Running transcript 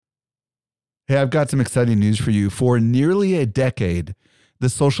Hey, I've got some exciting news for you. For nearly a decade, the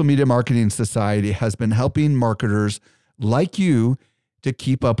Social Media Marketing Society has been helping marketers like you to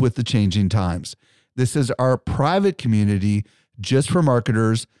keep up with the changing times. This is our private community just for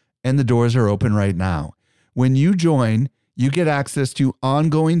marketers, and the doors are open right now. When you join, you get access to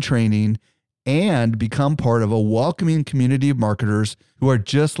ongoing training and become part of a welcoming community of marketers who are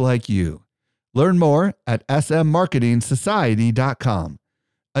just like you. Learn more at smmarketingsociety.com.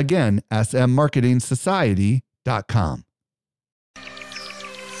 Again, smmarketingsociety.com.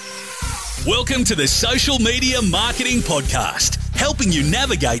 Welcome to the Social Media Marketing Podcast, helping you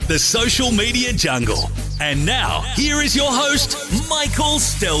navigate the social media jungle. And now, here is your host, Michael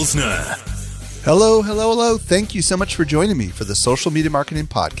Stelzner. Hello. Thank you so much for joining me for the Social Media Marketing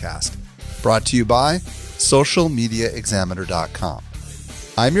Podcast, brought to you by socialmediaexaminer.com.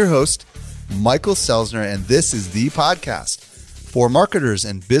 I'm your host, Michael Stelzner, and this is the podcast for marketers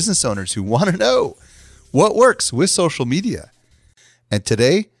and business owners who want to know what works with social media. And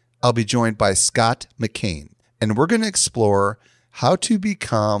today, I'll be joined by Scott McCain, and we're going to explore how to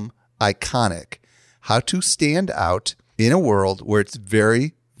become iconic, how to stand out in a world where it's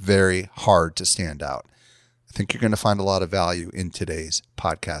very, very hard to stand out. I think you're going to find a lot of value in today's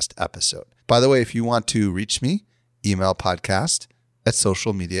podcast episode. By the way, if you want to reach me, email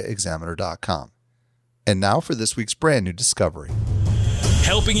podcast@socialmediaexaminer.com. And now for this week's brand new discovery.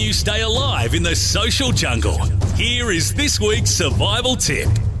 Helping you stay alive in the social jungle. Here is this week's survival tip.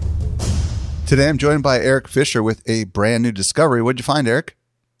 Today, I'm joined by Eric Fisher with a brand new discovery. What'd you find, Eric?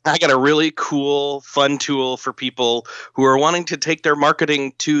 I got a really cool, fun tool for people who are wanting to take their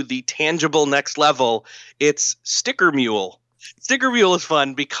marketing to the tangible next level. It's Sticker Mule. Sticker Mule is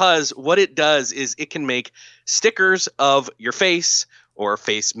fun because what it does is it can make stickers of your face or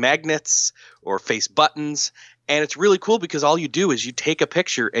face magnets or face buttons. And it's really cool because all you do is you take a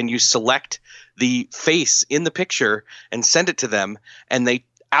picture and you select the face in the picture and send it to them, and they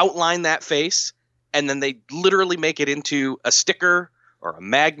outline that face, and then they literally make it into a sticker or a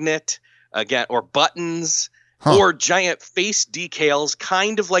magnet, again, or buttons, or giant face decals,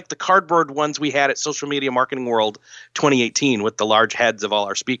 kind of like the cardboard ones we had at Social Media Marketing World 2018 with the large heads of all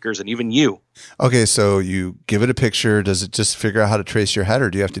our speakers and even you. Okay, so you give it a picture. Does it just figure out how to trace your head,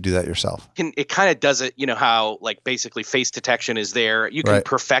 or do you have to do that yourself? It kind of does it, you know, how like basically face detection is there. You can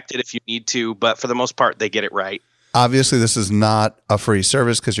perfect it if you need to, but for the most part, they get it right. Obviously, this is not a free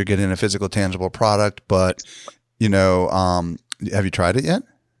service because you're getting a physical, tangible product, but, you know, have you tried it yet?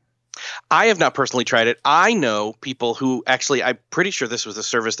 I have not personally tried it. I know people who actually, I'm pretty sure this was a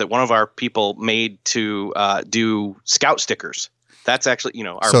service that one of our people made to do Scout stickers. That's actually, you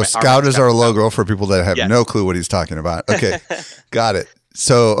know, Scout is our logo for people that have no clue what he's talking about. Okay, got it.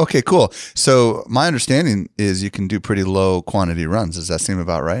 So, okay, cool. So my understanding is you can do pretty low quantity runs. Does that seem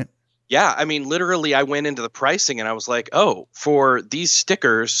about right? Yeah, I mean, literally, I went into the pricing and I was like, "Oh, for these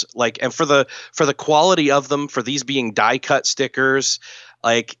stickers, like, and for the quality of them, for these being die cut stickers,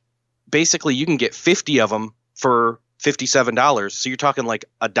 like, basically, you can get 50 of them for $57. So you're talking like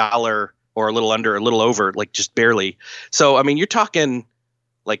 $1 or a little under, a little over, like just barely. So I mean, you're talking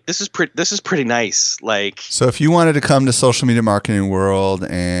like this is pretty nice. Like, so if you wanted to come to Social Media Marketing World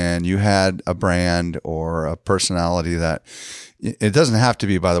and you had a brand or a personality that. It doesn't have to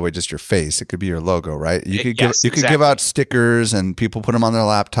be, by the way, just your face. It could be your logo, right? You could give out stickers and people put them on their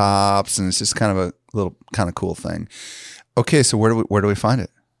laptops, and it's just kind of a little kind of cool thing. Okay, so where do we find it?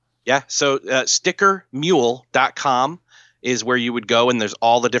 Yeah, so stickermule.com is where you would go, and there's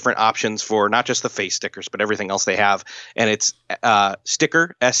all the different options for not just the face stickers, but everything else they have. And it's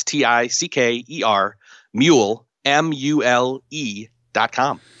sticker, STICKER, mule,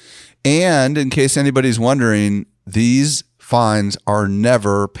 MULE.com. And in case anybody's wondering, these finds are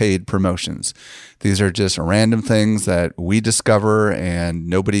never paid promotions. These are just random things that we discover, and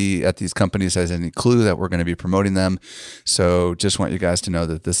nobody at these companies has any clue that we're going to be promoting them. So just want you guys to know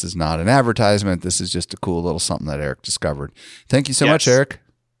that this is not an advertisement. This is just a cool little something that Eric discovered. Thank you so much, Eric.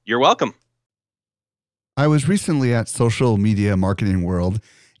 You're welcome. I was recently at Social Media Marketing World,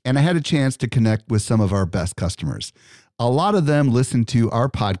 and I had a chance to connect with some of our best customers. A lot of them listen to our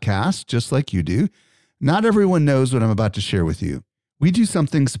podcast, just like you do. Not everyone knows what I'm about to share with you. We do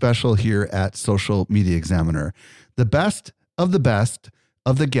something special here at Social Media Examiner. The best of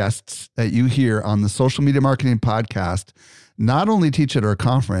the guests that you hear on the Social Media Marketing Podcast not only teach at our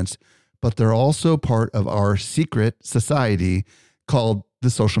conference, but they're also part of our secret society called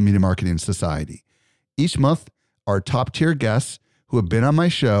the Social Media Marketing Society. Each month, our top tier guests who have been on my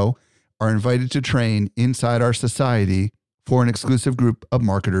show are invited to train inside our society for an exclusive group of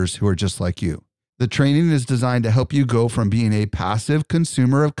marketers who are just like you. The training is designed to help you go from being a passive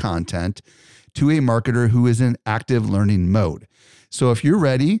consumer of content to a marketer who is in active learning mode. So if you're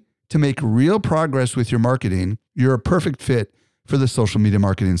ready to make real progress with your marketing, you're a perfect fit for the Social Media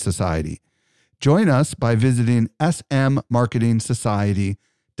Marketing Society. Join us by visiting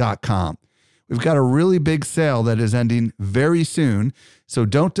smmarketingsociety.com. We've got a really big sale that is ending very soon, so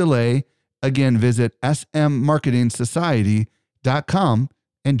don't delay. Again, visit smmarketingsociety.com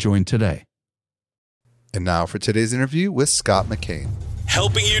and join today. And now for today's interview with Scott McKain.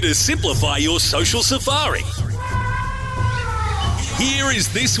 Helping you to simplify your social safari. Here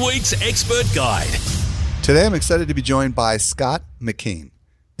is this week's expert guide. Today, I'm excited to be joined by Scott McKain.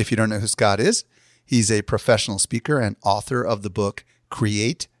 If you don't know who Scott is, he's a professional speaker and author of the book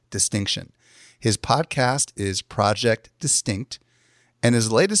Create Distinction. His podcast is Project Distinct, and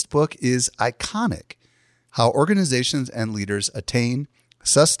his latest book is Iconic: How Organizations and Leaders Attain,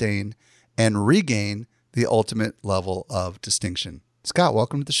 Sustain, and Regain the Ultimate Level of Distinction. Scott,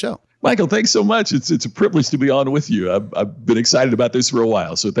 welcome to the show. Michael, thanks so much. It's a privilege to be on with you. I've been excited about this for a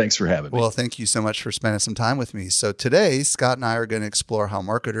while, so thanks for having me. Well, thank you so much for spending some time with me. So today, Scott and I are going to explore how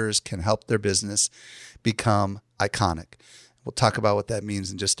marketers can help their business become iconic. We'll talk about what that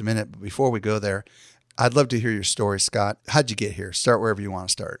means in just a minute. But before we go there, I'd love to hear your story, Scott. How'd you get here? Start wherever you want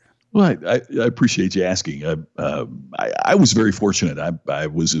to start. Well, I appreciate you asking. I was very fortunate. I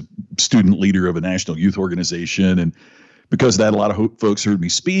was a student leader of a national youth organization, and because of that, a lot of folks heard me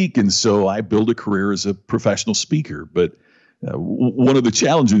speak, and so I built a career as a professional speaker. But one of the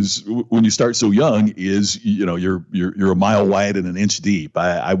challenges when you start so young is, you're a mile wide and an inch deep.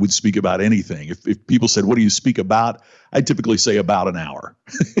 I would speak about anything. If people said, "What do you speak about?" I typically say about an hour.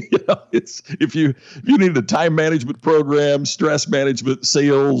 It's if you needed a time management program, stress management,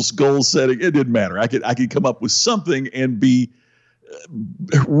 sales, goal setting, it didn't matter. I could come up with something and be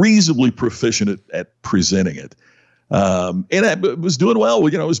reasonably proficient at presenting it. And I was doing well.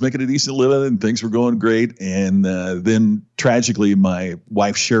 I was making a decent living and things were going great. And then tragically, my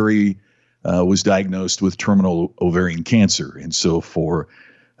wife, Sherry, was diagnosed with terminal ovarian cancer. And so for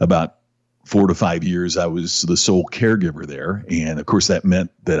about 4 to 5 years, I was the sole caregiver there. And of course, that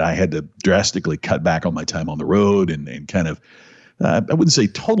meant that I had to drastically cut back on my time on the road and kind of, I wouldn't say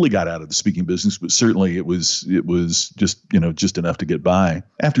totally got out of the speaking business, but certainly it was just enough to get by.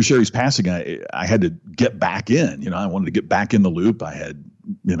 After Sherry's passing, I had to get back in. I wanted to get back in the loop. I had,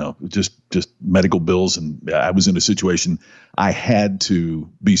 just medical bills, and I was in a situation I had to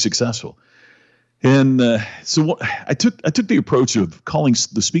be successful. And so I took the approach of calling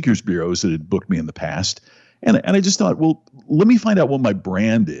the speakers bureaus that had booked me in the past. And I just thought, well, let me find out what my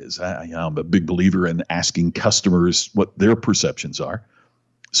brand is. I'm a big believer in asking customers what their perceptions are.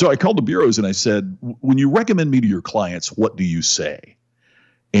 So I called the bureaus and I said, when you recommend me to your clients, what do you say?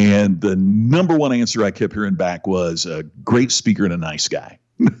 And the number one answer I kept hearing back was a great speaker and a nice guy.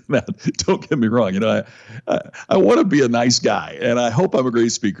 Now, don't get me wrong. I want to be a nice guy, and I hope I'm a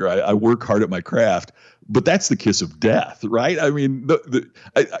great speaker. I work hard at my craft, but that's the kiss of death, right? I mean,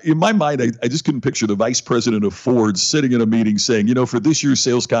 in my mind, I just couldn't picture the vice president of Ford sitting in a meeting saying, for this year's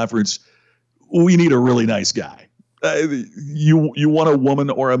sales conference, we need a really nice guy. You want a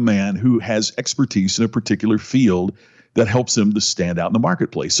woman or a man who has expertise in a particular field that helps them to stand out in the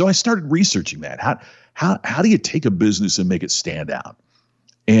marketplace. So I started researching that. How do you take a business and make it stand out?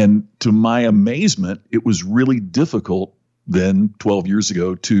 And to my amazement, it was really difficult then 12 years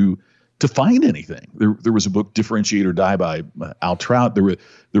ago to find anything. There was a book, Differentiate or Die by Al Trout. There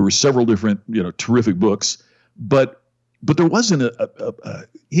were several different, terrific books, but there wasn't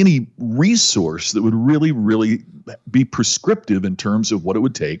any resource that would really be prescriptive in terms of what it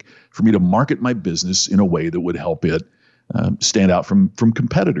would take for me to market my business in a way that would help it stand out from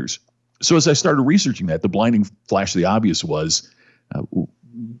competitors. So as I started researching that, the blinding flash of the obvious was,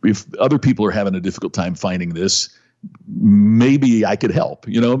 if other people are having a difficult time finding this, maybe I could help.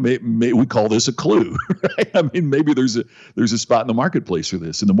 Maybe we call this a clue, right? I mean, maybe there's a spot in the marketplace for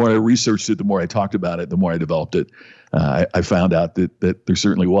this. And the more I researched it, the more I talked about it, the more I developed it. I found out that there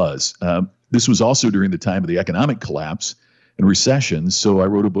certainly was. This was also during the time of the economic collapse and recession. So I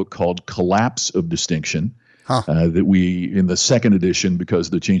wrote a book called Collapse of Distinction. That we, in the second edition, because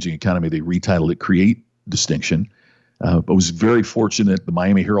of the changing economy, they retitled it Create Distinction. I was very fortunate. The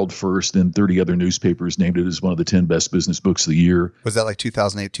Miami Herald first, and 30 other newspapers named it as one of the 10 best business books of the year. Was that like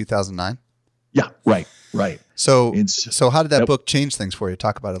 2008, 2009? Yeah, right. So how did that book change things for you?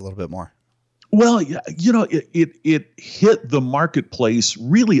 Talk about it a little bit more. Well, it hit the marketplace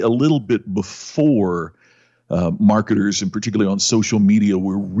really a little bit before marketers, and particularly on social media,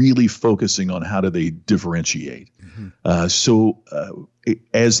 were really focusing on how do they differentiate. Mm-hmm. So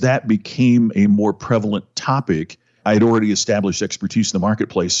as that became a more prevalent topic, I had already established expertise in the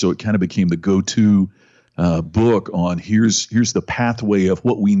marketplace, so it kind of became the go-to book on here's the pathway of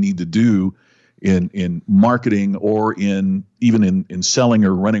what we need to do in marketing or in selling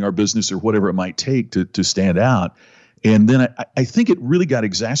or running our business or whatever it might take to stand out. And then I think it really got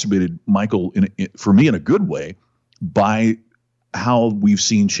exacerbated, Michael, for me in a good way, by how we've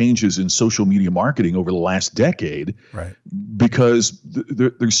seen changes in social media marketing over the last decade. Right. Because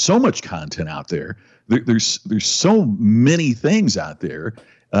there's so much content out there. There's so many things out there.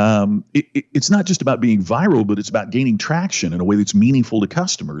 It's not just about being viral, but it's about gaining traction in a way that's meaningful to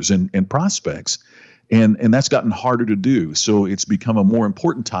customers and prospects. And that's gotten harder to do. So it's become a more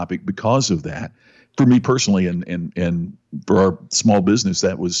important topic because of that. For me personally and for our small business,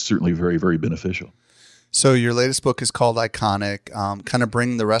 that was certainly very, very beneficial. So your latest book is called Iconic. Kind of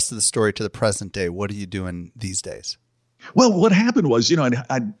bring the rest of the story to the present day. What are you doing these days? Well, what happened was,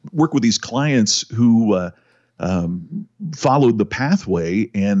 I'd work with these clients who followed the pathway,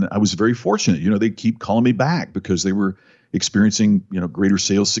 and I was very fortunate. They keep calling me back because they were experiencing, greater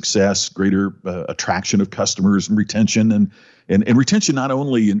sales success, greater attraction of customers and retention, and retention not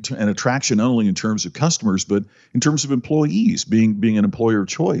only and attraction not only in terms of customers, but in terms of employees being an employer of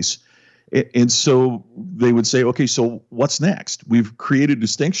choice. And so they would say, okay, so what's next? We've created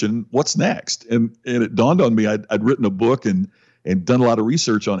distinction. What's next? And it dawned on me, I'd written a book and done a lot of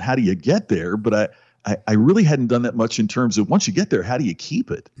research on how do you get there, but I really hadn't done that much in terms of once you get there, how do you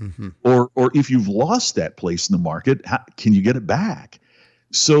keep it? Mm-hmm. Or if you've lost that place in the market, how can you get it back?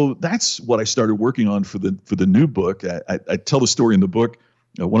 So that's what I started working on for the new book. I tell the story in the book.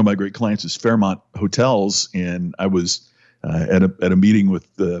 One of my great clients is Fairmont Hotels, and I was at a meeting with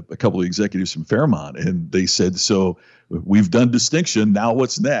a couple of executives from Fairmont, and they said, so we've done distinction, now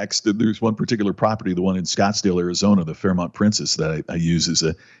what's next? And there's one particular property, the one in Scottsdale, Arizona, the Fairmont Princess, that I use as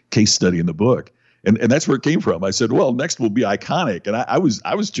a case study in the book. And that's where it came from. I said, well, next will be Iconic. And I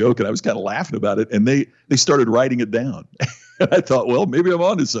was joking. I was kind of laughing about it. And they started writing it down. And I thought, well, maybe I'm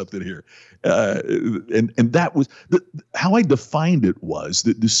onto something here. And that was how I defined it was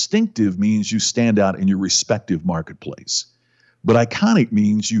that distinctive means you stand out in your respective marketplace. But iconic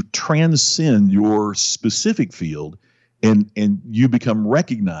means you transcend your specific field and you become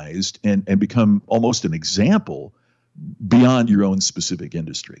recognized and become almost an example beyond your own specific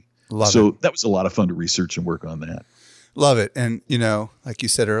industry. So that was a lot of fun to research and work on that. Love it. And, like you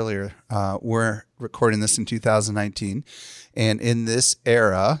said earlier, we're recording this in 2019. And in this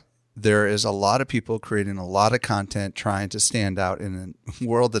era, there is a lot of people creating a lot of content trying to stand out in a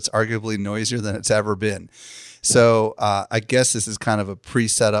world that's arguably noisier than it's ever been. So I guess this is kind of a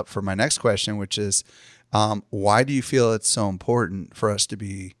pre-set up for my next question, which is why do you feel it's so important for us to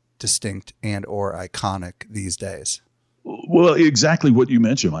be distinct and or iconic these days? Well, exactly what you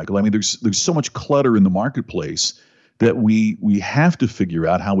mentioned, Michael. I mean, there's so much clutter in the marketplace that we have to figure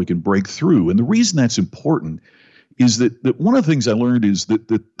out how we can break through. And the reason that's important is that one of the things I learned is that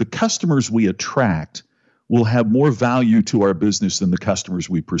the customers we attract will have more value to our business than the customers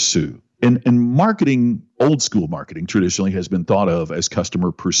we pursue. And marketing, old school marketing traditionally has been thought of as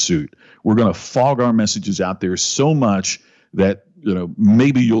customer pursuit. We're going to fog our messages out there so much that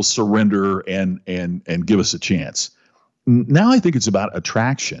maybe you'll surrender and give us a chance. Now I think it's about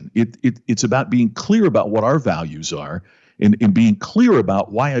attraction. It's about being clear about what our values are and being clear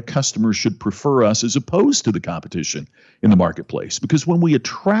about why a customer should prefer us as opposed to the competition in the marketplace. Because when we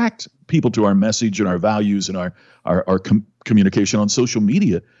attract people to our message and our values and our communication on social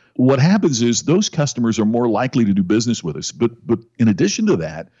media, what happens is those customers are more likely to do business with us. But in addition to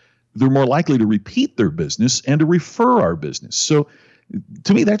that, they're more likely to repeat their business and to refer our business. So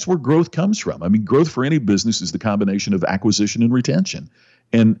to me, that's where growth comes from. I mean, growth for any business is the combination of acquisition and retention.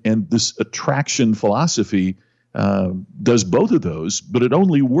 And this attraction philosophy does both of those, but it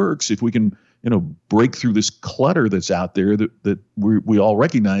only works if we can, break through this clutter that's out there that we all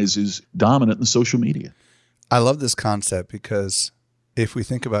recognize is dominant in social media. I love this concept because if we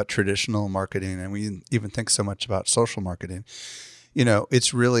think about traditional marketing and we even think so much about social marketing,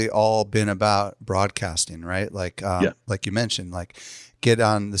 it's really all been about broadcasting, right? Like you mentioned, like get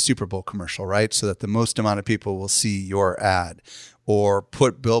on the Super Bowl commercial, right? So that the most amount of people will see your ad, or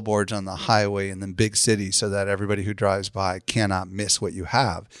put billboards on the highway in the big city so that everybody who drives by cannot miss what you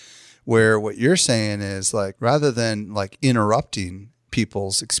have. Where what you're saying is like, rather than like interrupting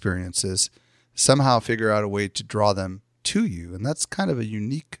people's experiences, somehow figure out a way to draw them to you. And that's kind of a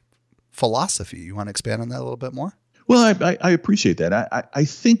unique philosophy. You want to expand on that a little bit more? Well, I appreciate that. I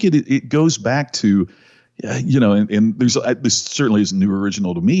think it goes back to, and there's this certainly isn't new or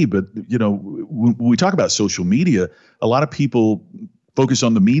original to me, but when we talk about social media, a lot of people focus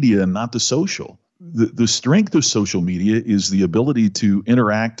on the media and not the social. the strength of social media is the ability to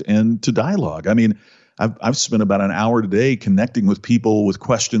interact and to dialogue. I mean, I've spent about an hour today connecting with people with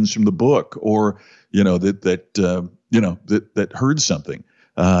questions from the book, or that heard something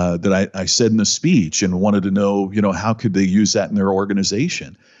that I said in a speech and wanted to know, how could they use that in their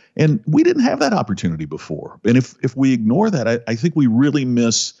organization? And we didn't have that opportunity before. And if we ignore that, I think we really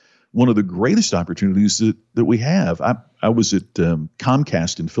miss one of the greatest opportunities that we have. I was at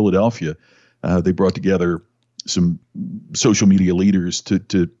Comcast in Philadelphia. They brought together some social media leaders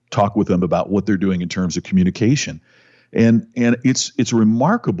to talk with them about what they're doing in terms of communication. And it's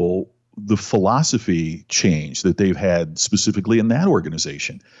remarkable the philosophy change that they've had specifically in that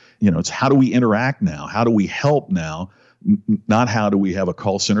organization. It's how do we interact now? How do we help now? Not how do we have a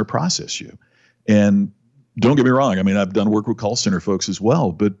call center process you? And don't get me wrong. I mean, I've done work with call center folks as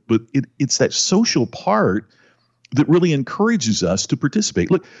well, but it's that social part that really encourages us to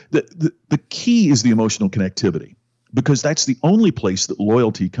participate. Look, the key is the emotional connectivity, because that's the only place that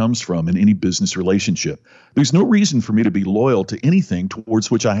loyalty comes from in any business relationship. There's no reason for me to be loyal to anything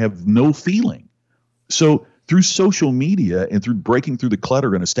towards which I have no feeling. So through social media and through breaking through the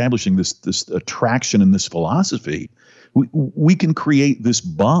clutter and establishing this attraction and this philosophy, we can create this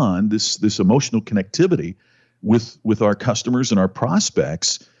bond, this emotional connectivity with our customers and our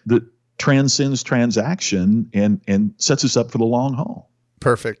prospects that transcends transaction and sets us up for the long haul.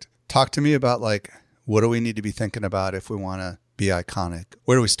 Perfect. Talk to me about what do we need to be thinking about if we want to be iconic?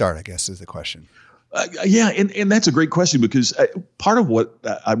 Where do we start, I guess, is the question. And that's a great question, because part of what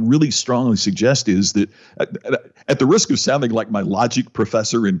I really strongly suggest is that at the risk of sounding like my logic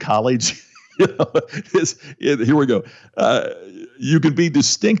professor in college, here we go. You can be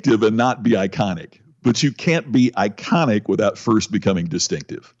distinctive and not be iconic, but you can't be iconic without first becoming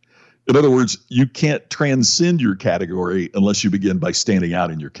distinctive. In other words, you can't transcend your category unless you begin by standing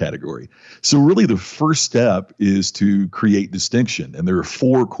out in your category. So really the first step is to create distinction. And there are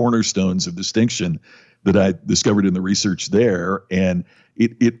 4 cornerstones of distinction that I discovered in the research there. And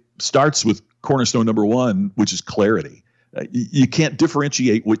it starts with cornerstone number 1, which is clarity. You can't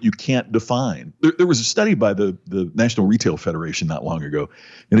differentiate what you can't define. There was a study by the National Retail Federation not long ago,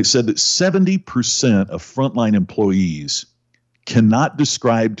 and it said that 70% of frontline employees cannot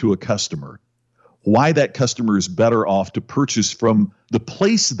describe to a customer why that customer is better off to purchase from the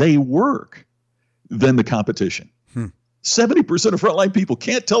place they work than the competition. 70% of frontline people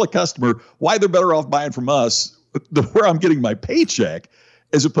can't tell a customer why they're better off buying from us, where I'm getting my paycheck,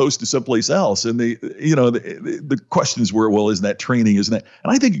 as opposed to someplace else. And the questions were, well, isn't that training? Isn't that?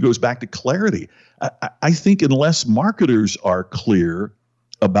 And I think it goes back to clarity. I think unless marketers are clear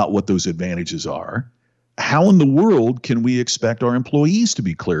about what those advantages are, how in the world can we expect our employees to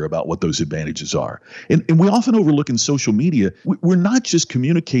be clear about what those advantages are? And we often overlook in social media, we're not just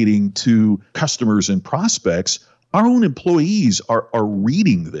communicating to customers and prospects. Our own employees are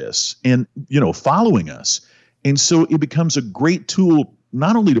reading this and, following us. And so it becomes a great tool,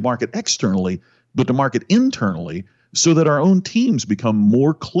 not only to market externally, but to market internally, so that our own teams become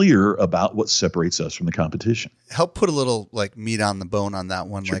more clear about what separates us from the competition. Help put a little meat on the bone on that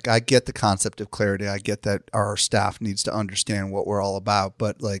one. Sure. I get the concept of clarity. I get that our staff needs to understand what we're all about,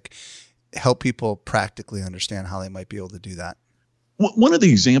 but help people practically understand how they might be able to do that. One of the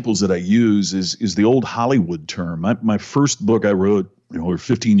examples that I use is the old Hollywood term. My first book I wrote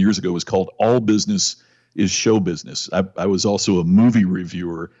 15 years ago was called All Business is Show Business. I was also a movie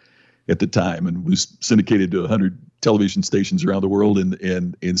reviewer at the time and was syndicated to 100 television stations around the world.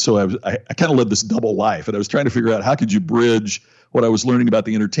 And so I kind of led this double life, and I was trying to figure out how could you bridge what I was learning about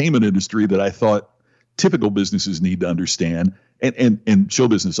the entertainment industry that I thought typical businesses need to understand, and show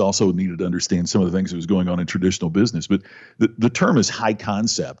business also needed to understand some of the things that was going on in traditional business. But the term is high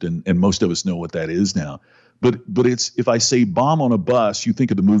concept, and most of us know what that is now. But it's, if I say bomb on a bus, you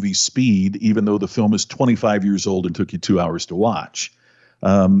think of the movie Speed, even though the film is 25 years old and took you 2 hours to watch.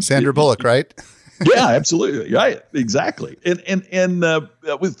 Sandra Bullock, right? Yeah, absolutely. Right. Exactly. And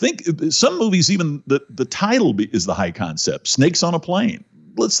we think some movies, even the title is the high concept, Snakes on a Plane.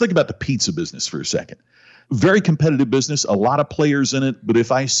 Let's think about the pizza business for a second. Very competitive business, a lot of players in it. But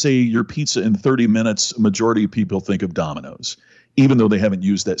if I say your pizza in 30 minutes, a majority of people think of Domino's, even though they haven't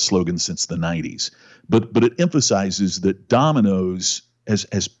used that slogan since the 90s. But it emphasizes that Domino's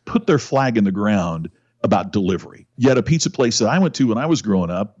has put their flag in the ground about delivery. Yet a pizza place that I went to when I was growing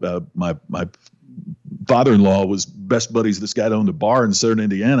up, my father-in-law was best buddies with this guy that owned a bar in southern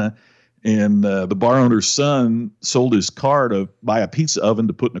Indiana. And the bar owner's son sold his car to buy a pizza oven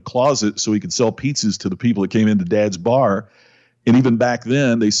to put in a closet so he could sell pizzas to the people that came into Dad's bar. And even back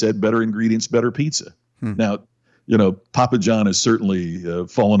then, they said better ingredients, better pizza. Now, Papa John has certainly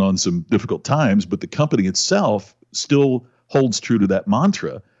fallen on some difficult times, but the company itself still holds true to that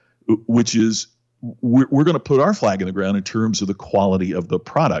mantra, which is we're going to put our flag in the ground in terms of the quality of the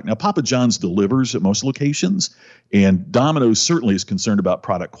product. Now, Papa John's delivers at most locations, and Domino's certainly is concerned about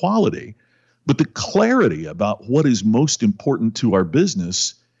product quality, but the clarity about what is most important to our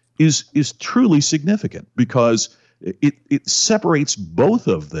business is truly significant, because it separates both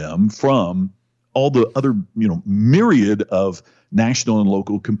of them from all the other, myriad of national and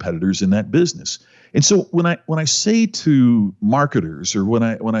local competitors in that business. And so when I say to marketers, or when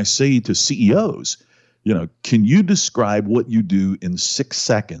I say to CEOs, can you describe what you do in 6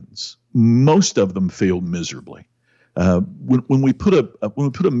 seconds? Most of them fail miserably. When we put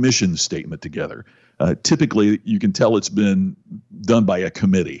a mission statement together, typically you can tell it's been done by a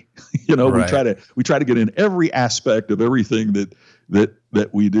committee. Right. we try to get in every aspect of everything that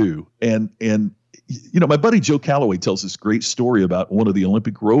we do. And my buddy Joe Calloway tells this great story about one of the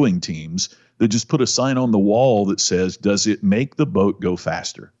Olympic rowing teams that just put a sign on the wall that says, "Does it make the boat go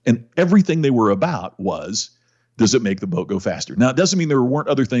faster?" And everything they were about was, does it make the boat go faster? Now, it doesn't mean there weren't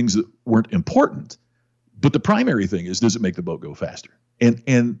other things that weren't important, but the primary thing is, does it make the boat go faster?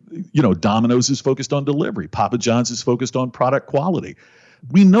 And Domino's is focused on delivery. Papa John's is focused on product quality.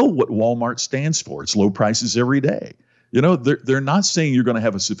 We know what Walmart stands for. It's low prices every day. They're not saying you're going to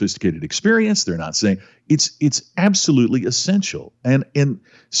have a sophisticated experience. They're not saying it's absolutely essential. And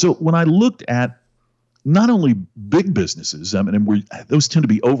so when I looked at not only big businesses, those tend to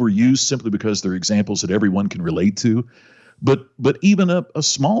be overused simply because they're examples that everyone can relate to, but even a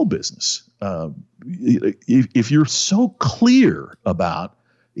small business, if you're so clear about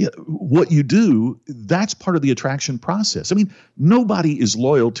what you do, that's part of the attraction process. Nobody is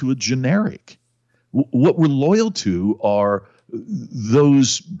loyal to a generic. What we're loyal to are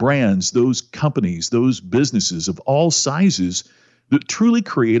those brands, those companies, those businesses of all sizes that truly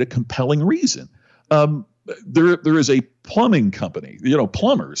create a compelling reason. There is a plumbing company,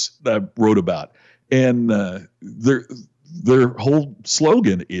 plumbers, that I wrote about, and their whole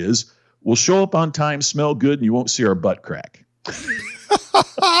slogan is, "We'll show up on time, smell good, and you won't see our butt crack."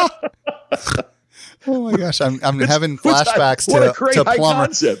 Oh my gosh, I'm having flashbacks to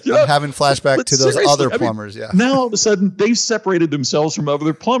plumbers. I'm having flashback to those other plumbers. Yeah. Now all of a sudden they've separated themselves from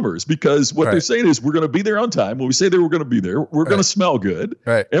other plumbers, because what they're saying is, we're going to be there on time. When we say that we're going to be there, we're going to smell good,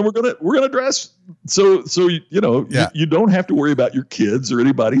 right? And we're going to dress so you don't have to worry about your kids or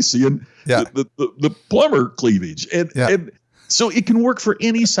anybody seeing the plumber cleavage. And so it can work for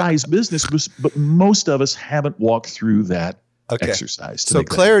any size business, but most of us haven't walked through that exercise. So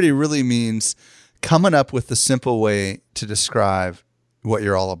clarity really means coming up with the simple way to describe what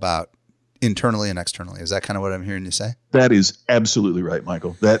you're all about internally and externally. Is that kind of what I'm hearing you say? That is absolutely right,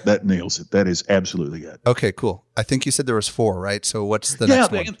 Michael. That nails it. That is absolutely it. Okay, cool. I think you said there was 4, right? So what's the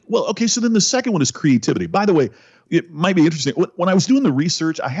next one? Well, okay. So then the second one is creativity. By the way, it might be interesting. When I was doing the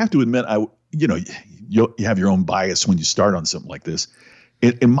research, I have to admit, you have your own bias when you start on something like this.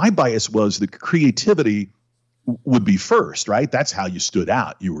 And my bias was that creativity would be first, right? That's how you stood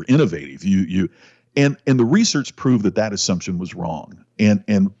out. You were innovative. And the research proved that assumption was wrong.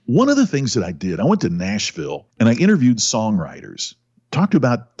 And one of the things that I did, I went to Nashville and I interviewed songwriters, talked to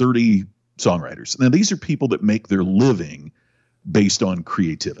about 30 songwriters. Now, these are people that make their living based on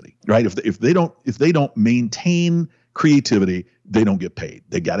creativity, right? If they don't maintain creativity, they don't get paid.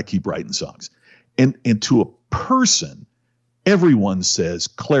 They got to keep writing songs. And to a person, everyone says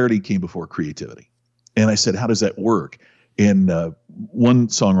clarity came before creativity. And I said, how does that work? And one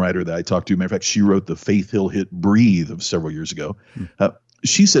songwriter that I talked to, matter of fact, she wrote the Faith Hill hit "Breathe" of several years ago.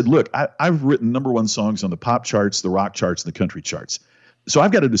 She said, look, I've written #1 songs on the pop charts, the rock charts, and the country charts. So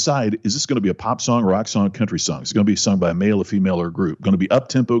I've got to decide, is this going to be a pop song, rock song, country song? Is it going to be sung by a male, a female, or a group? Going to be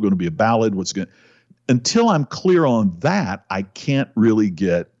up-tempo, going to be a ballad? Until I'm clear on that, I can't really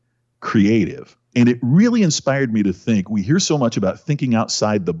get creative. And it really inspired me to think, we hear so much about thinking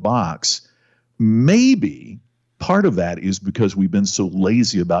outside the box. Maybe part of that is because we've been so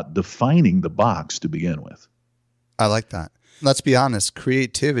lazy about defining the box to begin with. I like that. Let's be honest.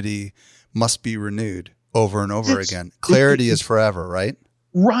 Creativity must be renewed over and over again. Clarity is forever, right?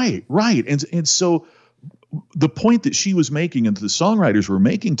 Right. And so the point that she was making and the songwriters were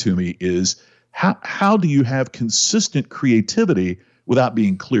making to me is, how do you have consistent creativity without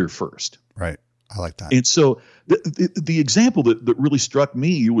being clear first? Right. I like that. And so the example that really struck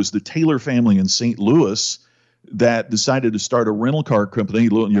me was the Taylor family in St. Louis that decided to start a rental car company, a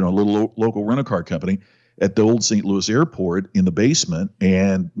little local rental car company at the old St. Louis airport in the basement.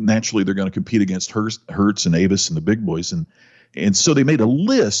 And naturally, they're going to compete against Hertz and Avis and the big boys. And so they made a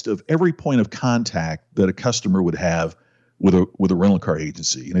list of every point of contact that a customer would have with a rental car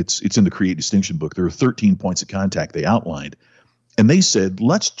agency. And it's in the Create Distinction book. There are 13 points of contact they outlined. And they said,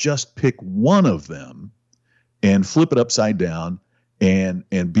 let's just pick one of them and flip it upside down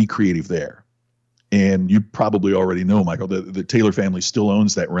and be creative there. And you probably already know, Michael, the Taylor family still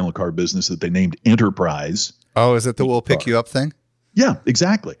owns that rental car business that they named Enterprise. Oh, is it the we'll pick you up thing? Yeah,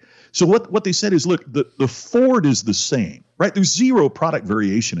 exactly. So what they said is, look, the Ford is the same, right? There's zero product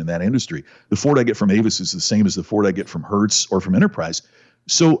variation in that industry. The Ford I get from Avis is the same as the Ford I get from Hertz or from Enterprise.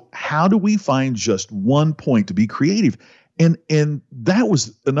 So how do we find just one point to be creative? And that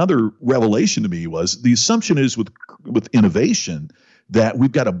was another revelation to me. Was the assumption is with innovation that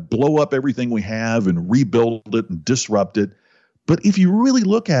we've got to blow up everything we have and rebuild it and disrupt it. But if you really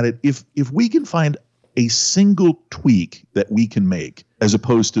look at it, if we can find a single tweak that we can make as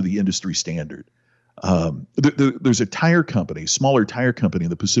opposed to the industry standard. There's a tire company, smaller tire company in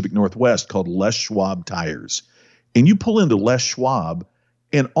the Pacific Northwest called Les Schwab Tires. And you pull into Les Schwab,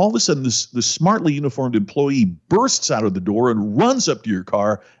 and all of a sudden this smartly uniformed employee bursts out of the door and runs up to your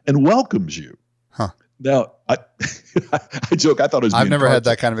car and welcomes you. Huh. Now, I joke, I thought it was I've never had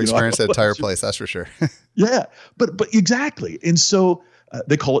that kind of experience at a tire place, that's for sure. Yeah, but exactly. And so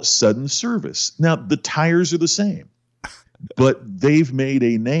they call it sudden service. Now, the tires are the same, but they've made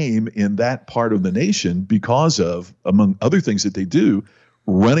a name in that part of the nation because of, among other things that they do,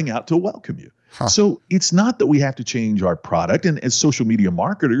 running out to welcome you. Huh. So it's not that we have to change our product. And as social media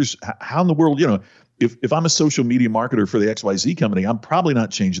marketers, how in the world, if I'm a social media marketer for the XYZ company, I'm probably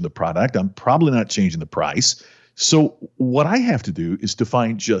not changing the product. I'm probably not changing the price. So what I have to do is to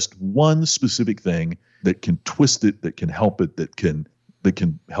find just one specific thing that can twist it, that can help it, that can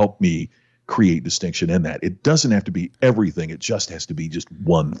help me create distinction in that. It doesn't have to be everything. It just has to be just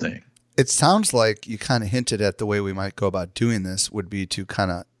one thing. It sounds like you kind of hinted at the way we might go about doing this would be to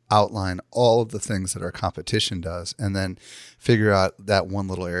kind of outline all of the things that our competition does and then figure out that one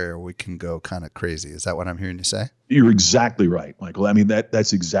little area where we can go kind of crazy. Is that what I'm hearing you say? You're exactly right, Michael. I mean,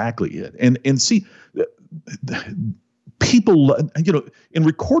 that's exactly it. And see, people, in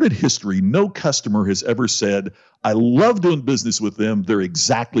recorded history, no customer has ever said, I love doing business with them. They're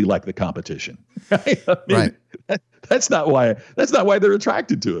exactly like the competition. Right. That's not why they're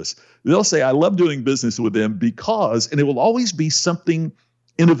attracted to us. They'll say, I love doing business with them because, and it will always be something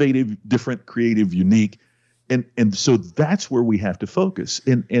innovative, different, creative, unique. And so that's where we have to focus.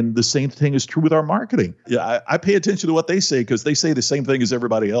 And the same thing is true with our marketing. Yeah, I pay attention to what they say because they say the same thing as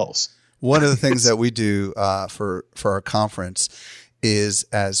everybody else. One of the things that we do for our conference is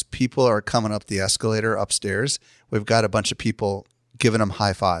as people are coming up the escalator upstairs, we've got a bunch of people giving them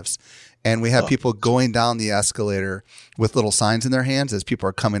high fives. And we have people going down the escalator with little signs in their hands as people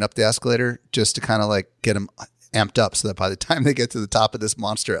are coming up the escalator just to kind of like get them amped up so that by the time they get to the top of this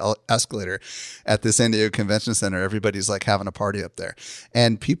monster escalator at the San Diego Convention Center, everybody's like having a party up there.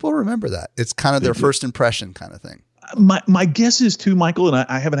 And people remember that. It's kind of their first impression kind of thing. My guess is too, Michael, and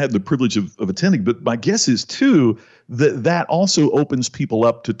I haven't had the privilege of attending, but my guess is too that also opens people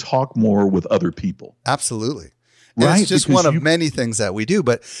up to talk more with other people. Absolutely. Right? It's just one of many things that we do.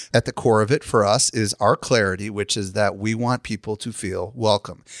 But at the core of it for us is our clarity, which is that we want people to feel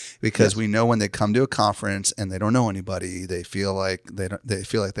welcome because we know when they come to a conference and they don't know anybody, they feel like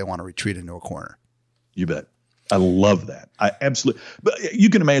they want to retreat into a corner. You bet. I love that. I absolutely. But you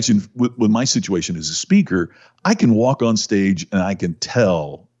can imagine with my situation as a speaker, I can walk on stage and I can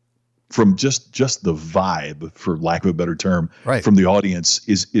tell from just the vibe, for lack of a better term, from the audience,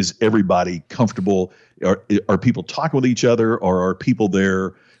 is everybody comfortable? Are people talking with each other, or are people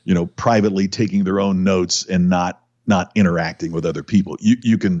there, privately taking their own notes and not interacting with other people?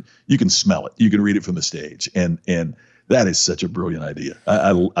 You can smell it. You can read it from the stage, and that is such a brilliant idea.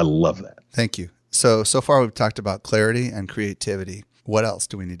 I love that. Thank you. So far we've talked about clarity and creativity. What else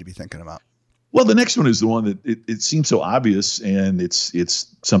do we need to be thinking about? Well, the next one is the one that it seems so obvious, and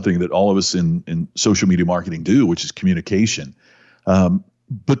it's something that all of us in social media marketing do, which is communication.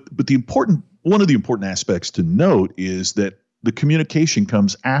 But one of the important aspects to note is that the communication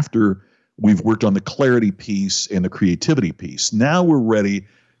comes after we've worked on the clarity piece and the creativity piece. Now we're ready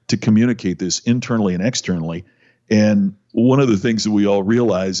to communicate this internally and externally. And one of the things that we all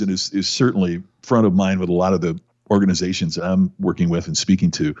realize, and is certainly front of mind with a lot of the organizations I'm working with and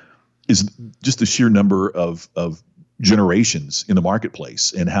speaking to, is just the sheer number of generations in the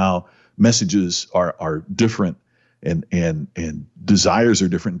marketplace and how messages are different and desires are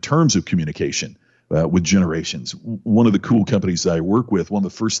different in terms of communication with generations. One of the cool companies that I work with, one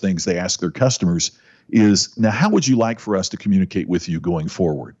of the first things they ask their customers is, now, how would you like for us to communicate with you going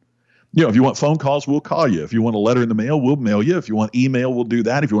forward? If you want phone calls, we'll call you. If you want a letter in the mail, we'll mail you. If you want email, we'll do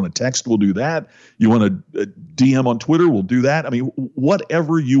that. If you want a text, we'll do that. You want a DM on Twitter, we'll do that. I mean,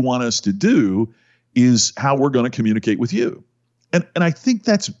 whatever you want us to do is how we're going to communicate with you. And I think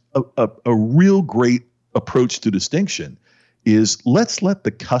that's a real great approach to distinction is let's let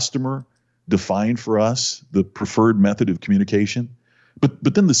the customer define for us the preferred method of communication.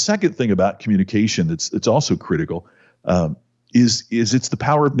 But then the second thing about communication that's also critical is it's the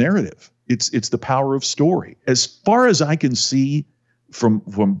power of narrative. It's the power of story. As far as I can see from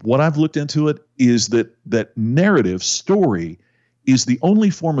what I've looked into it, is that narrative story is the only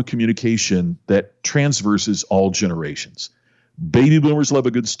form of communication that transverses all generations. Baby boomers love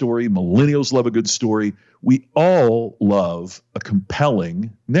a good story. Millennials love a good story. We all love a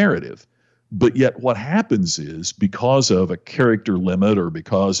compelling narrative. But yet what happens is because of a character limit or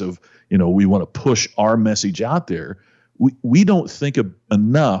because of, we want to push our message out there, we don't think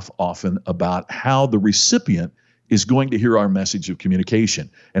enough often about how the recipient is going to hear our message of communication.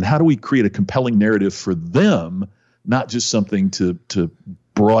 And how do we create a compelling narrative for them, not just something to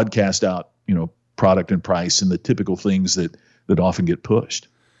broadcast out, product and price and the typical things that often get pushed.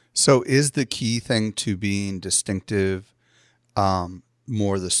 So is the key thing to being distinctive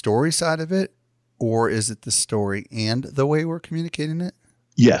more the story side of it, or is it the story and the way we're communicating it?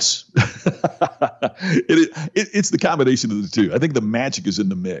 Yes. It's the combination of the two. I think the magic is in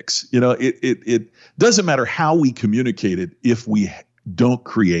the mix. It doesn't matter how we communicate it if we don't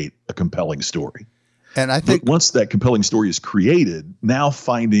create a compelling story. And I think once that compelling story is created, now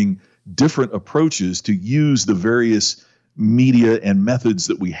finding different approaches to use the various media and methods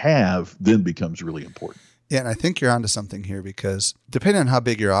that we have then becomes really important. Yeah, and I think you're onto something here because depending on how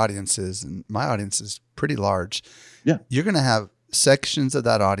big your audience is, and my audience is pretty large, you're going to have sections of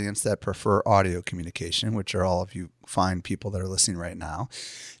that audience that prefer audio communication, which are all of you fine people that are listening right now.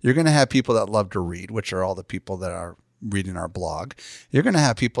 You're going to have people that love to read, which are all the people that are reading our blog. You're going to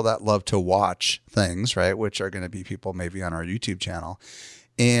have people that love to watch things, right, which are going to be people maybe on our YouTube channel.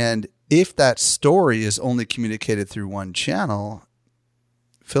 And if that story is only communicated through one channel,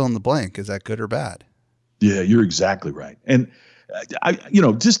 fill in the blank. Is that good or bad? Yeah, you're exactly right. And I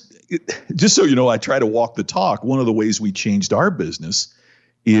just so you know, I try to walk the talk. One of the ways we changed our business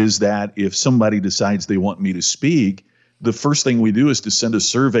is that if somebody decides they want me to speak, the first thing we do is to send a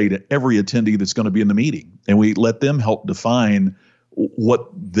survey to every attendee that's going to be in the meeting. And we let them help define what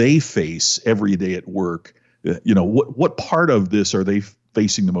they face every day at work. What part of this are they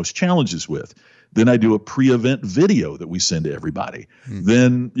facing the most challenges with? Then I do a pre-event video that we send to everybody.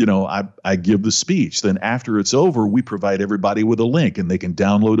 Then, I give the speech. Then after it's over, we provide everybody with a link and they can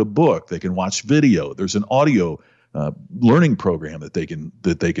download a book. They can watch video. There's an audio learning program that they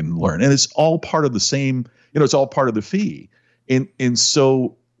can learn. And it's all part of the same, it's all part of the fee. And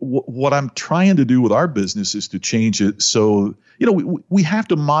so what I'm trying to do with our business is to change it. So, we have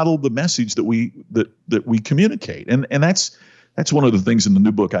to model the message that we communicate. And that's one of the things in the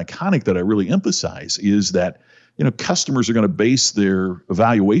new book, Iconic, that I really emphasize is that, customers are going to base their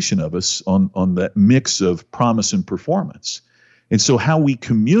evaluation of us on that mix of promise and performance. And so how we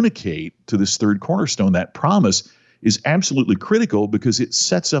communicate to this third cornerstone, that promise, is absolutely critical because it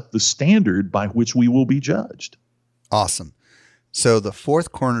sets up the standard by which we will be judged. Awesome. So the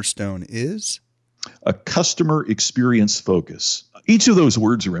fourth cornerstone is? A customer experience focus. Each of those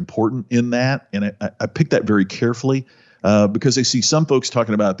words are important in that, and I picked that very carefully. Because I see some folks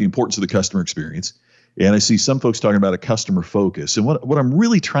talking about the importance of the customer experience, and I see some folks talking about a customer focus. And what I'm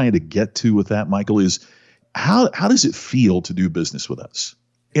really trying to get to with that, Michael, is how does it feel to do business with us?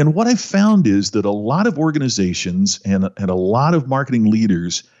 And what I've found is that a lot of organizations and a lot of marketing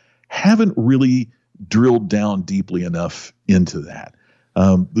leaders haven't really drilled down deeply enough into that.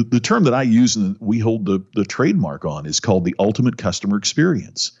 The term that I use and we hold the trademark on is called the ultimate customer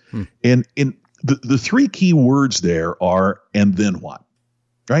experience. And the three key words there are, and then what,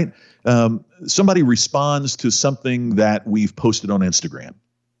 right? Somebody responds to something that we've posted on Instagram.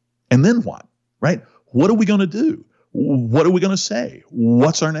 And then what, right? What are we going to do? What are we going to say?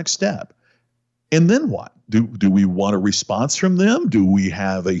 What's our next step? And then what? Do we want a response from them? Do we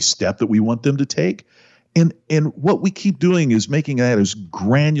have a step that we want them to take? And what we keep doing is making that as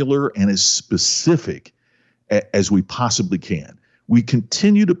granular and as specific as we possibly can. We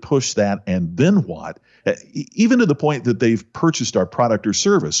continue to push that, and then what? Even to the point that they've purchased our product or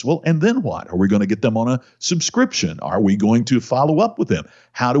service. Well, and then what? Are we going to get them on a subscription? Are we going to follow up with them?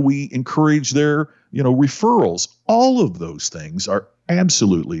 How do we encourage their, referrals? All of those things are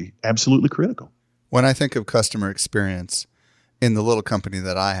absolutely, absolutely critical. When I think of customer experience in the little company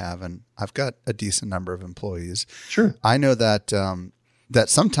that I have, and I've got a decent number of employees, sure, I know that that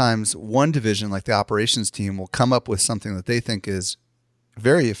sometimes one division, like the operations team, will come up with something that they think is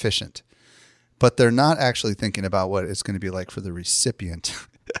very efficient, but they're not actually thinking about what it's going to be like for the recipient.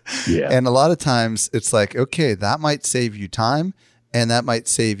 Yeah. And a lot of times it's like, okay, that might save you time and that might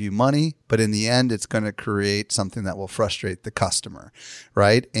save you money, but in the end, it's going to create something that will frustrate the customer,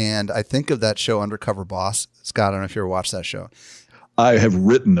 right? And I think of that show, Undercover Boss. Scott, I don't know if you ever watched that show. I have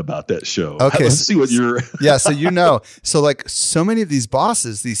written about that show. Okay. Let's see what you're. Yeah. So, so like so many of these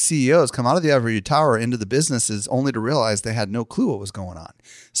bosses, these CEOs come out of the ivory tower into the businesses only to realize they had no clue what was going on.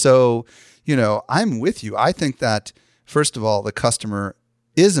 So, I'm with you. I think that, first of all, the customer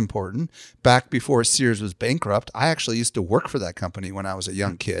is important. Back before Sears was bankrupt, I actually used to work for that company when I was a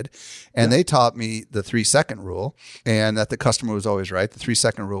young kid, and they taught me the 3-second rule, and that the customer was always right. The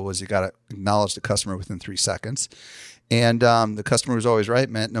 3-second rule was you got to acknowledge the customer within 3 seconds. And the customer was always right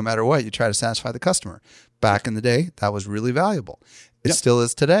meant no matter what, you try to satisfy the customer. Back in the day, that was really valuable. It still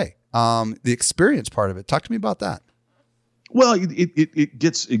is today. The experience part of it. Talk to me about that. Well, it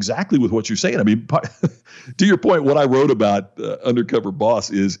gets exactly with what you're saying. I mean, to your point, what I wrote about Undercover Boss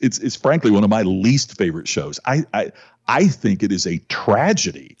is it's frankly one of my least favorite shows. I think it is a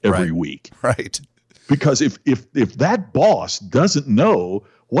tragedy every week. Right. Because if that boss doesn't know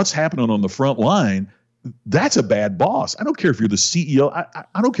what's happening on the front line, that's a bad boss. I don't care if you're the CEO.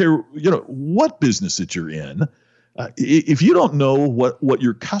 I don't care, what business that you're in. If you don't know what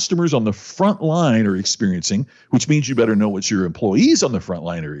your customers on the front line are experiencing, which means you better know what your employees on the front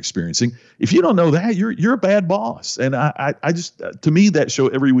line are experiencing. If you don't know that, you're a bad boss. And I just, to me, that show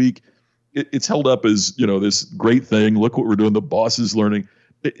every week, it's held up as, this great thing. Look what we're doing. The boss is learning.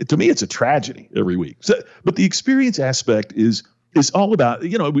 To me, it's a tragedy every week. So, but the experience aspect is all about,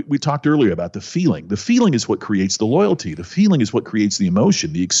 we talked earlier about the feeling. The feeling is what creates the loyalty. The feeling is what creates the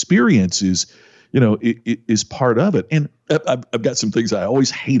emotion. The experience is, it is part of it. And I've got some things I always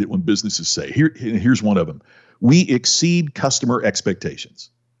hate it when businesses say. Here's one of them. We exceed customer expectations.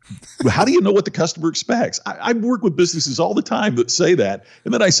 How do you know what the customer expects? I work with businesses all the time that say that.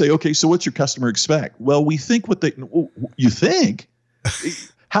 And then I say, okay, so what's your customer expect? Well, we think you think.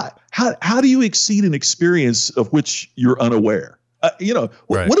 How do you exceed an experience of which you're unaware?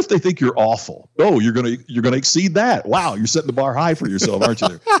 Right. What if they think you're awful? Oh, you're gonna exceed that. Wow, you're setting the bar high for yourself, aren't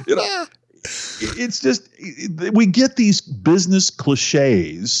you? It's just we get these business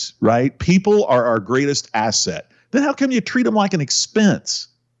cliches, right? People are our greatest asset. Then how come you treat them like an expense?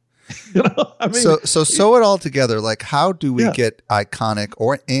 So sew it all together. Like, how do we get iconic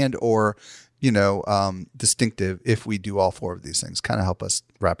or distinctive if we do all four of these things? Kind of help us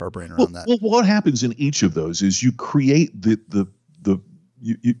wrap our brain around that. Well, what happens in each of those is you create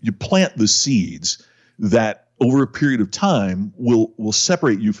you plant the seeds that over a period of time will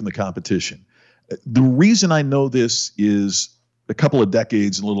separate you from the competition. The reason I know this is a couple of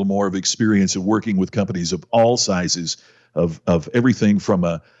decades and a little more of experience of working with companies of all sizes, of everything from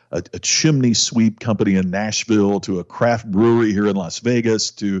a chimney sweep company in Nashville to a craft brewery here in Las Vegas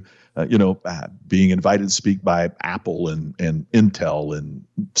to being invited to speak by Apple and Intel and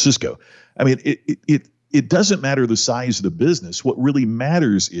Cisco. I mean, it doesn't matter the size of the business. What really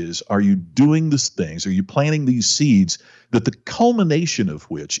matters is, are you doing these things? Are you planting these seeds that the culmination of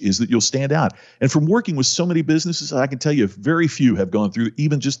which is that you'll stand out? And from working with so many businesses, I can tell you very few have gone through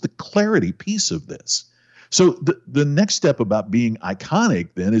even just the clarity piece of this. So the next step about being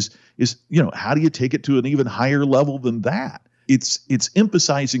iconic then is how do you take it to an even higher level than that? It's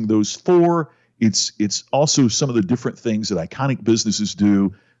emphasizing those four. It's also some of the different things that iconic businesses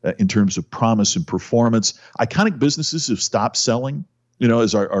do in terms of promise and performance. Iconic businesses have stopped selling,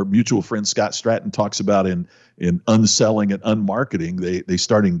 as our mutual friend Scott Stratton talks about in unselling and unmarketing. They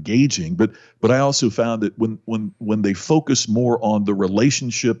start engaging, but I also found that when they focus more on the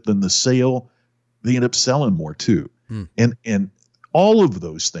relationship than the sale, they end up selling more too. And all of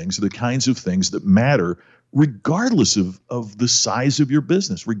those things are the kinds of things that matter regardless of the size of your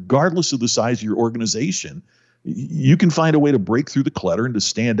business, regardless of the size of your organization. You can find a way to break through the clutter and to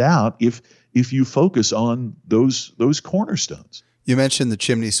stand out if you focus on those cornerstones. You mentioned the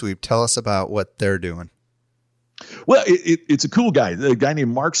chimney sweep. Tell us about what they're doing. Well, it's a cool guy, a guy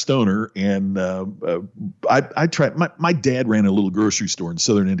named Mark Stoner. And I tried. My dad ran a little grocery store in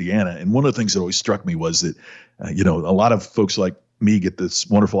Southern Indiana. And one of the things that always struck me was that, a lot of folks like me get this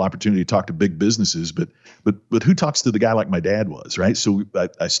wonderful opportunity to talk to big businesses, but who talks to the guy like my dad was, right? So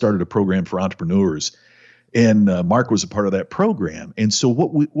I started a program for entrepreneurs. And Mark was a part of that program. And so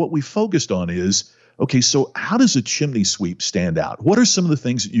what we focused on is, okay, so how does a chimney sweep stand out? What are some of the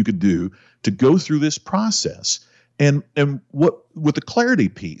things that you could do to go through this process? And what with the clarity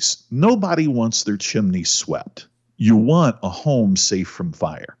piece, nobody wants their chimney swept. you want a home safe from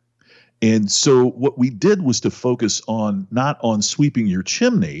fire. And so what we did was to focus on not on sweeping your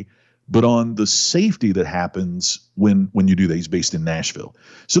chimney, but on the safety that happens when you do that. He's based in Nashville.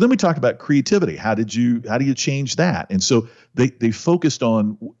 So then we talked about creativity. How do you change that? And so they focused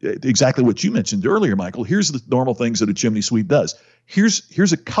on exactly what you mentioned earlier, Michael. Here's the normal things that a chimney sweep does.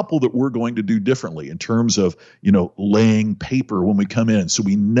 Here's a couple that we're going to do differently in terms of, laying paper when we come in, so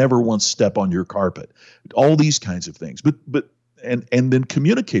we never once step on your carpet. All these kinds of things. But then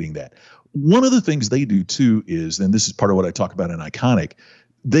communicating that. One of the things they do too is, and this is part of what I talk about in Iconic,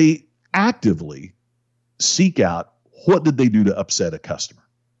 they actively seek out what did they do to upset a customer.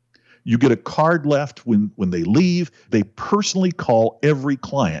 You get a card left when they leave. They personally call every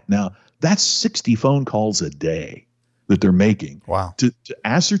client. Now, that's 60 phone calls a day that they're making. Wow. To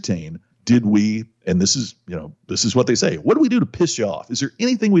ascertain, did we, and this is what they say, what do we do to piss you off? Is there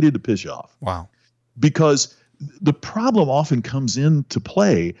anything we did to piss you off? Wow. Because the problem often comes into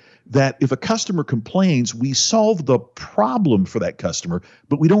play that if a customer complains, we solve the problem for that customer,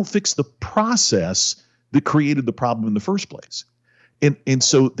 but we don't fix the process that created the problem in the first place. And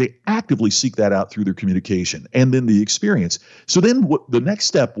so they actively seek that out through their communication and then the experience. So then what the next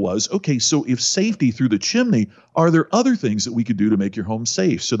step was, okay, so if safety through the chimney, are there other things that we could do to make your home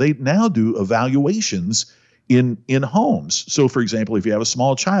safe? So they now do evaluations in homes. So for example, if you have a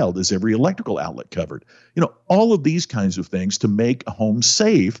small child, is every electrical outlet covered? All of these kinds of things to make a home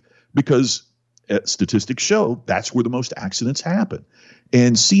safe, because statistics show that's where the most accidents happen.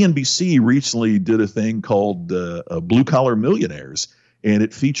 And CNBC recently did a thing called Blue Collar Millionaires, and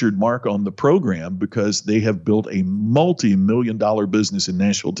it featured Mark on the program because they have built a multi-million-dollar business in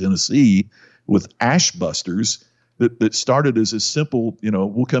Nashville, Tennessee with ash busters that started as a simple,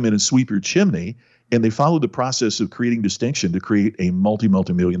 we'll come in and sweep your chimney. And they followed the process of creating distinction to create a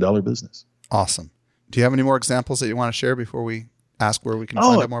multi-million-dollar business. Awesome. Do you have any more examples that you want to share before we ask where we can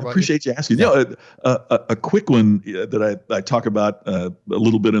find out more about you? Appreciate you asking. Yeah. A quick one that I talk about a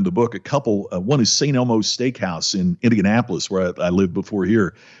little bit in the book, a couple. One is St. Elmo's Steakhouse in Indianapolis, where I lived before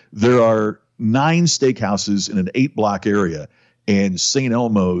here. There are 9 steakhouses in an 8-block area, and St.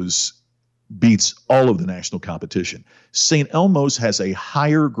 Elmo's beats all of the national competition. St. Elmo's has a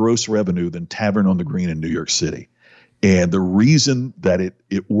higher gross revenue than Tavern on the Green in New York City. And the reason that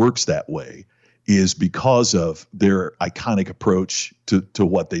it works that way is because of their iconic approach to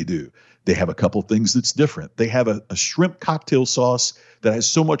what they do. They have a couple things that's different. They have a shrimp cocktail sauce that has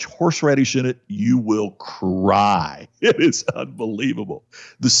so much horseradish in it, you will cry. It is unbelievable.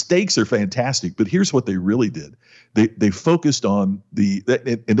 The steaks are fantastic, but here's what they really did. They focused on and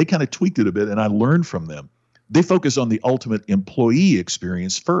they kind of tweaked it a bit, and I learned from them. They focus on the ultimate employee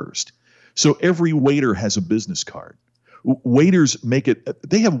experience first. So every waiter has a business card. Waiters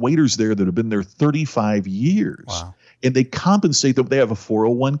they have waiters there that have been there 35 years. Wow. And they compensate them. They have a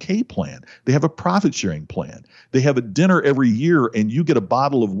 401k plan. They have a profit sharing plan. They have a dinner every year, and you get a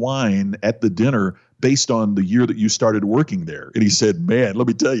bottle of wine at the dinner based on the year that you started working there. And he said, man, let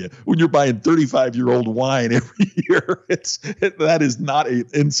me tell you, when you're buying 35-year-old wine every year, that is not an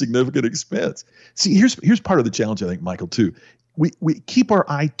insignificant expense. See, here's part of the challenge, I think, Michael, too. We keep our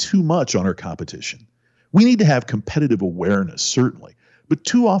eye too much on our competition. We need to have competitive awareness, certainly. But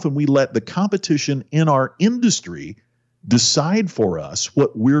too often we let the competition in our industry decide for us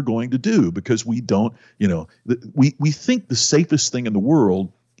what we're going to do, because we don't, we think the safest thing in the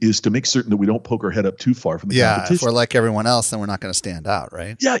world is to make certain that we don't poke our head up too far from the competition. If we're like everyone else, then we're not going to stand out,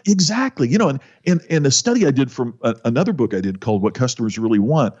 right? Yeah, exactly. And a study I did from another book I did called What Customers Really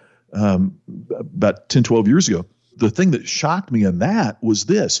Want about 10, 12 years ago, the thing that shocked me in that was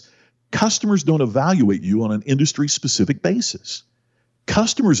this. Customers don't evaluate you on an industry-specific basis.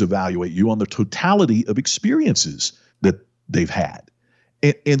 Customers evaluate you on the totality of experiences that they've had.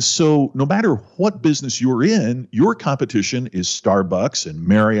 And so no matter what business you're in, your competition is Starbucks and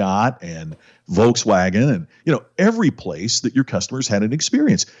Marriott and Volkswagen and every place that your customers had an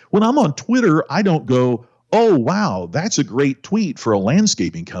experience. When I'm on Twitter, I don't go, oh, wow, that's a great tweet for a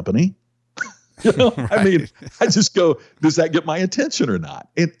landscaping company. Right. I mean, I just go, does that get my attention or not?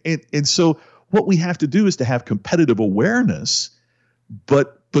 And so what we have to do is to have competitive awareness,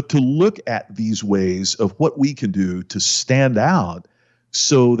 but to look at these ways of what we can do to stand out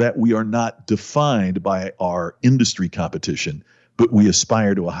so that we are not defined by our industry competition, but we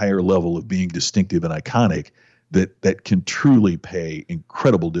aspire to a higher level of being distinctive and iconic that can truly pay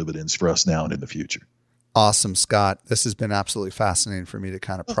incredible dividends for us now and in the future. Awesome, Scott. This has been absolutely fascinating for me to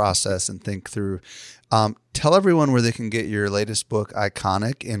kind of process and think through. Tell everyone where they can get your latest book,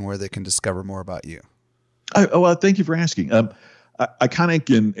 Iconic, and where they can discover more about you. Well, thank you for asking.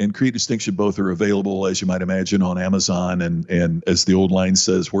 Iconic and Create Distinction both are available, as you might imagine, on Amazon and as the old line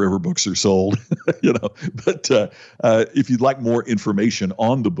says, wherever books are sold. But if you'd like more information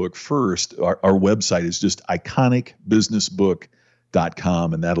on the book, first, our website is just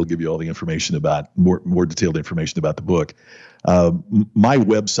iconicbusinessbook.com, and that'll give you all the information about more detailed information about the book. My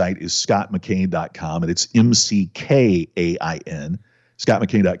website is scottmccain.com, and it's MCKAIN.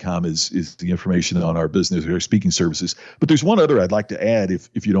 ScottMcCain.com is the information on our business, our speaking services. But there's one other I'd like to add,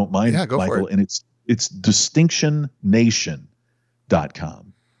 if you don't mind, Michael, and it's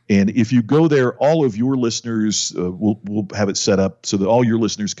DistinctionNation.com. And if you go there, all of your listeners, we'll have it set up so that all your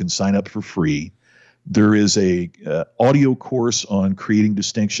listeners can sign up for free. There is a audio course on creating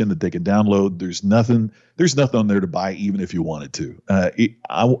distinction that they can download. There's nothing on there to buy, even if you wanted to.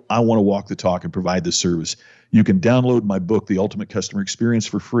 I want to walk the talk and provide this service. You can download my book, The Ultimate Customer Experience,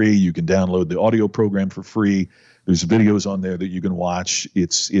 for free. You can download the audio program for free. There's videos on there that you can watch.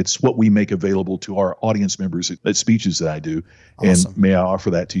 It's what we make available to our audience members at speeches that I do. Awesome. And may I offer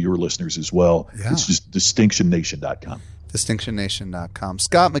that to your listeners as well. Yeah. It's just DistinctionNation.com. DistinctionNation.com.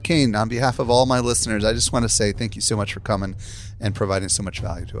 Scott McCain, on behalf of all my listeners, I just want to say thank you so much for coming and providing so much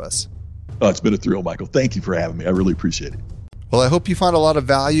value to us. Oh, it's been a thrill, Michael. Thank you for having me. I really appreciate it. Well, I hope you found a lot of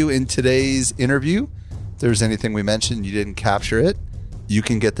value in today's interview. If there's anything we mentioned you didn't capture it, you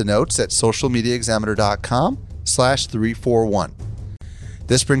can get the notes at socialmediaexaminer.com/341.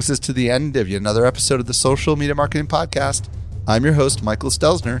 This brings us to the end of yet another episode of the Social Media Marketing Podcast. I'm your host, Michael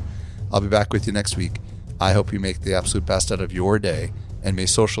Stelzner. I'll be back with you next week. I hope you make the absolute best out of your day, and may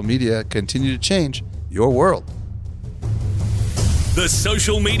social media continue to change your world. The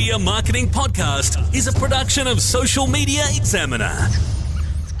Social Media Marketing Podcast is a production of Social Media Examiner.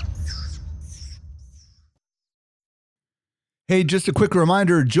 Hey, just a quick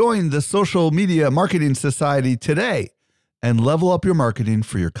reminder, join the Social Media Marketing Society today and level up your marketing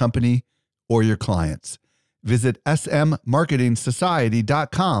for your company or your clients. Visit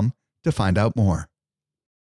smmarketingsociety.com to find out more.